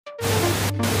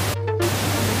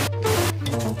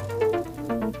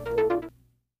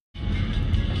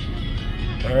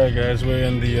Alright guys, we're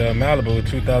in the Malibu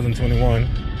 2021.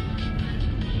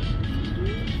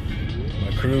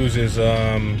 My cruise is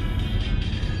in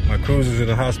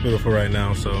the hospital for right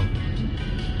now, so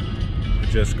we're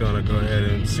just gonna go ahead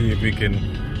and see if we can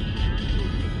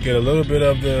get a little bit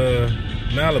of the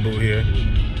Malibu here.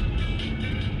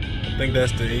 I think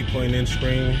that's the 8.inch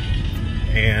screen,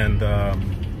 and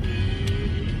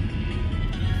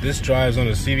this drives on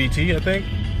a CVT, I think,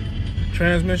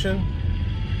 transmission.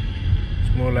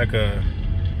 It's more like it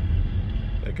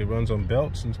runs on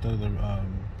belts instead of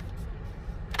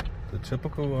the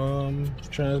typical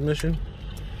transmission.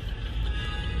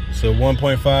 It's a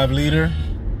 1.5 liter.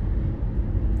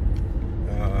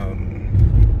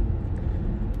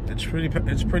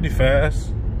 It's pretty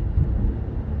fast.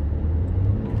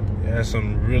 It has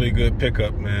some really good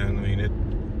pickup, man. I mean, it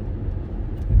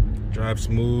drives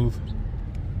smooth.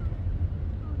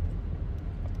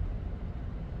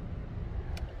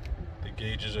 The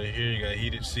gauges are here. You got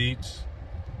heated seats.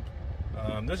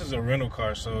 This is a rental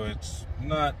car, so it's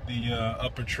not the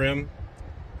upper trim.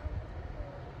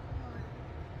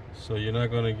 So you're not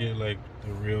gonna get like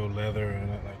the real leather or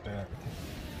nothing like that.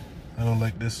 I don't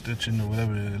like this stitching or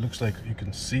whatever. It looks like you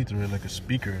can see through it like a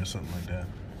speaker or something like that.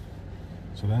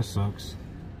 So that sucks.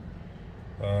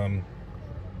 The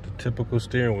typical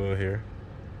steering wheel here.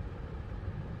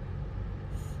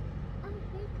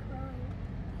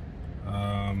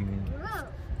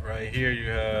 Right here you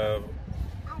have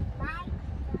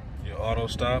your auto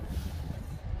stop.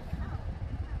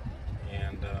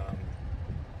 And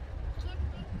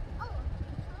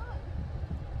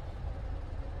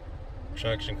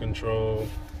traction control.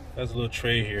 Has a little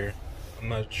tray here. I'm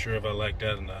not sure if I like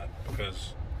that or not,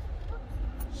 because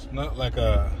it's not like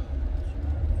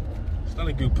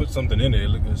you put something in it.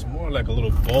 It's more like a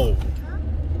little bowl.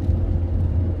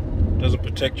 Doesn't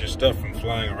protect your stuff from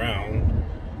flying around.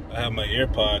 I have my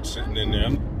AirPods sitting in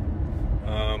there.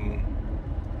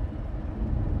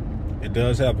 It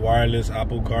does have wireless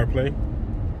Apple CarPlay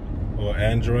or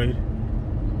Android,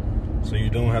 so you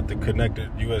don't have to connect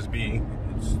it USB.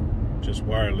 It's just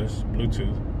wireless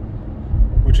Bluetooth,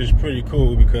 which is pretty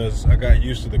cool because I got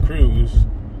used to the cruise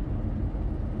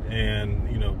and,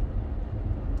 you know,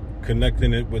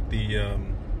 connecting it with the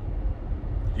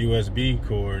USB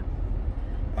cord.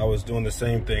 I was doing the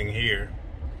same thing here.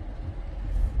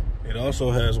 It also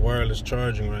has wireless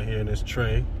charging right here in this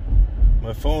tray.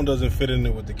 My phone doesn't fit in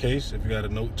it with the case. If you got a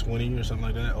Note 20 or something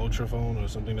like that, Ultra phone or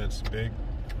something that's big,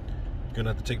 you're gonna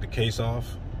have to take the case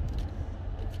off.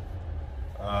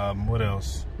 What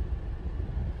else?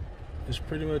 It's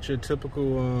pretty much a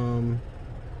typical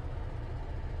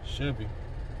Chevy.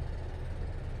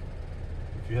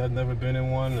 If you have never been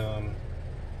in one, then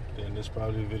this is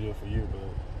probably a video for you. But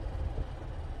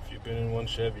if you've been in one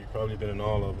Chevy, you've probably been in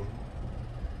all of them.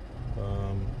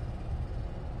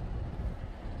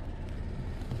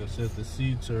 Like I said, the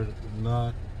seats are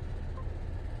not.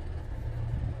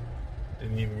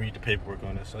 Didn't even read the paperwork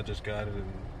on this. I just got it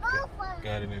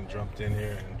and jumped in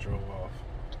here and drove off.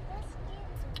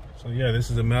 So yeah, this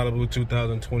is a Malibu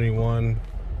 2021.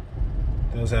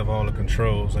 It does have all the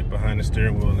controls, like behind the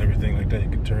steering wheel and everything like that. You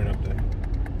can turn up the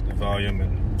volume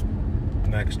and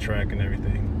max track and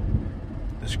everything.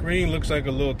 The screen looks like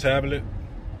a little tablet.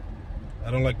 I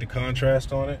don't like the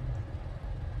contrast on it.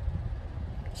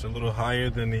 It's a little higher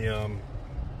than the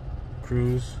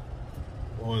Cruise.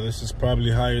 Or this is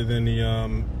probably higher than the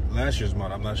last year's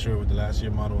model. I'm not sure what the last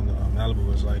year model in the Malibu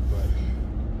was like, but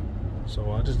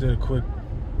so I just did a quick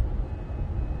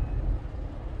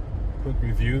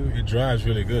review. It drives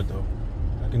really good though.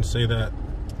 I can say that.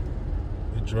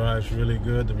 It drives really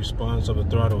good. The response of the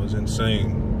throttle is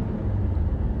insane.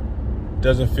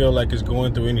 Doesn't feel like it's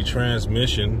going through any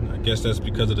transmission. I guess that's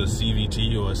because of the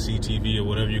CVT or CTV or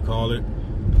whatever you call it.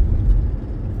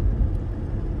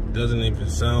 Doesn't even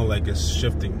sound like it's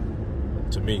shifting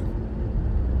to me.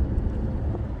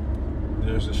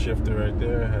 There's a shifter right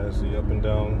there. It has the up and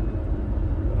down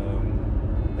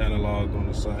analog on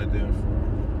the side there.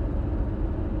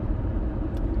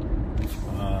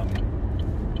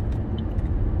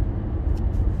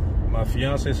 My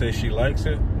fiance says she likes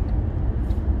it.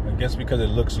 I guess because it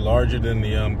looks larger than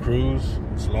the Cruise.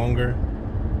 It's longer.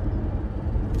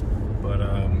 But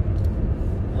I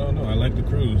don't know. I like the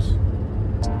Cruise.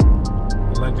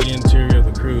 I like the interior of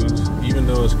the Cruise. Even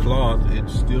though it's cloth,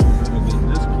 it's still better than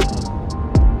this cloth.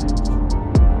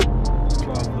 This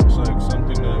cloth looks like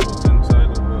something that was inside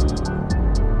of a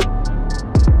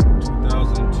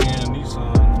 2010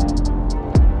 Nissan.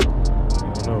 I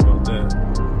don't know about that.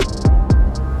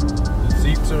 The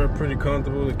seats are pretty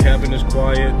comfortable. The cabin is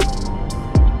quiet.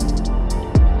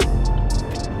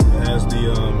 It has the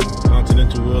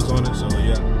Continental wheels on it, so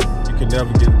yeah, you can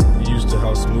never get used to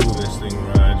how smooth this thing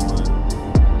rides. But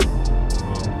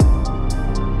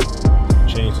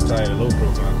change the tire low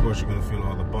profile, of course you're gonna feel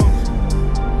all the bumps.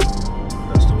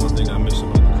 That's the one thing I miss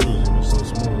about the Cruiser. It's so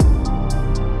smooth.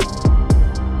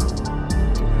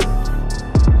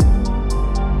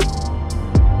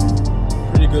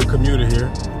 Yeah. Pretty good commuter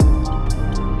here.